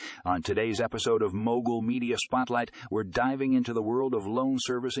On today's episode of Mogul Media Spotlight, we're diving into the world of loan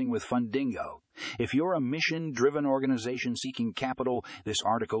servicing with Fundingo. If you're a mission-driven organization seeking capital, this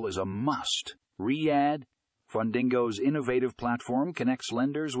article is a must. Read. Fundingo's innovative platform connects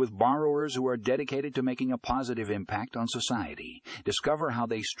lenders with borrowers who are dedicated to making a positive impact on society. Discover how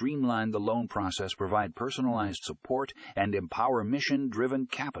they streamline the loan process, provide personalized support, and empower mission-driven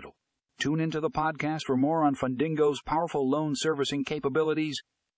capital. Tune into the podcast for more on Fundingo's powerful loan servicing capabilities